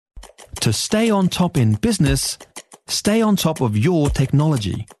To stay on top in business, stay on top of your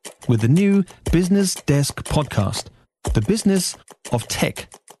technology with the new Business Desk podcast, The Business of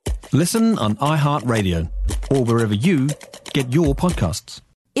Tech. Listen on iHeartRadio or wherever you get your podcasts.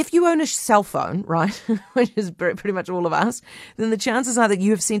 If you own a cell phone, right, which is pretty much all of us, then the chances are that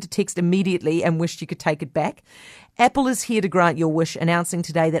you have sent a text immediately and wished you could take it back. Apple is here to grant your wish, announcing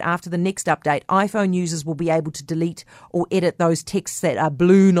today that after the next update, iPhone users will be able to delete or edit those texts that are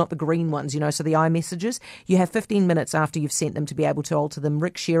blue, not the green ones, so the iMessages. You have 15 minutes after you've sent them to be able to alter them.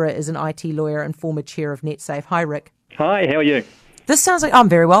 Rick Shearer is an IT lawyer and former chair of NetSafe. Hi, Rick. Hi, how are you? This sounds like, I'm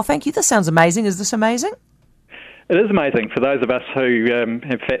very well, thank you. This sounds amazing. Is this amazing? It is amazing. For those of us who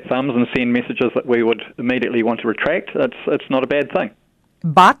have fat thumbs and send messages that we would immediately want to retract, it's not a bad thing.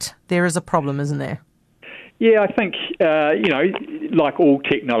 But there is a problem, isn't there? Yeah, I think, like all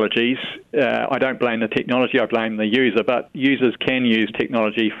technologies, I don't blame the technology, I blame the user, but users can use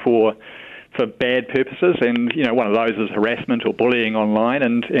technology for bad purposes, and, one of those is harassment or bullying online,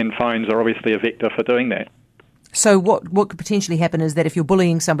 and phones are obviously a vector for doing that. So what could potentially happen is that if you're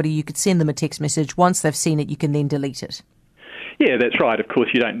bullying somebody, you could send them a text message. Once they've seen it, you can then delete it. Yeah, that's right. Of course,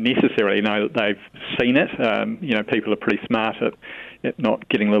 you don't necessarily know that they've seen it. People are pretty smart at not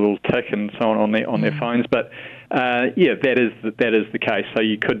getting a little tick and so on their phones. But that is the case. So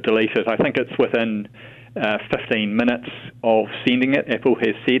you could delete it. I think it's within 15 minutes of sending it. Apple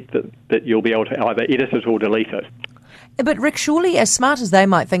has said that you'll be able to either edit it or delete it. But Rick, surely as smart as they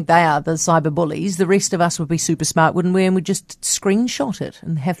might think they are, the cyber bullies, the rest of us would be super smart, wouldn't we? And we'd just screenshot it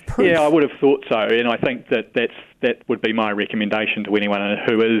and have proof. Yeah, I would have thought so. And I think that would be my recommendation to anyone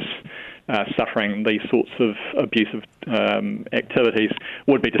who is suffering these sorts of abusive activities,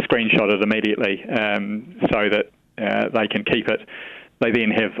 would be to screenshot it immediately so that they can keep it. They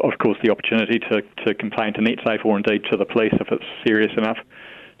then have, of course, the opportunity to complain to NetSafe or indeed to the police if it's serious enough.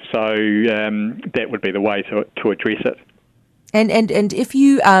 So that would be the way to address it. And if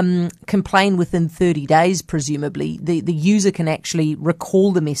you complain within 30 days, presumably, the user can actually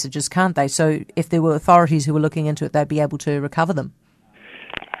recall the messages, can't they? So if there were authorities who were looking into it, they'd be able to recover them.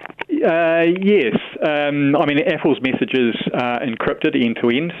 Yes. Apple's messages are encrypted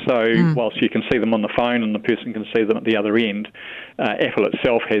end-to-end, so whilst you can see them on the phone and the person can see them at the other end, Apple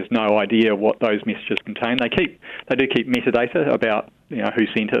itself has no idea what those messages contain. They do keep metadata about who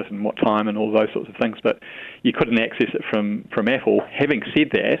sent it and what time and all those sorts of things, but you couldn't access it from Apple. Having said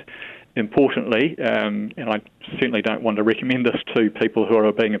that, importantly, and I certainly don't want to recommend this to people who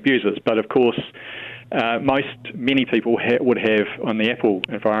are being abusers, but of course many people would have, on the Apple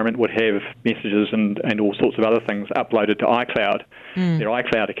environment, would have messages and all sorts of other things uploaded to iCloud, their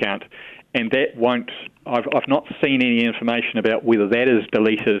iCloud account, and that won't. I've not seen any information about whether that is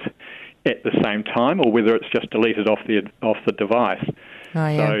deleted at the same time or whether it's just deleted off the device. Oh,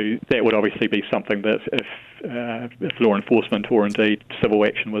 yeah. So that would obviously be something that if law enforcement or indeed civil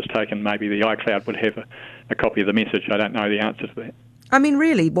action was taken, maybe the iCloud would have a copy of the message. I don't know the answer to that. I mean,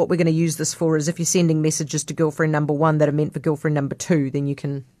 really, what we're going to use this for is if you're sending messages to girlfriend number 1 that are meant for girlfriend number 2, then you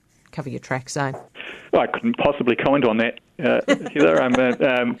can cover your tracks, eh? Well, I couldn't possibly comment on that,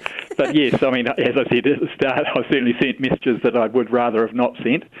 Heather. But yes, as I said at the start, I've certainly sent messages that I would rather have not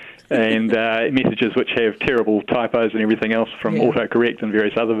sent, and messages which have terrible typos and everything else from autocorrect and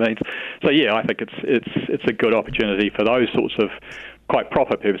various other means. So yeah, I think it's a good opportunity for those sorts of quite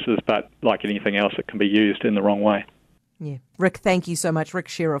proper purposes, but like anything else, it can be used in the wrong way. Yeah. Rick, thank you so much. Rick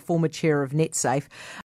Shearer, former chair of NetSafe.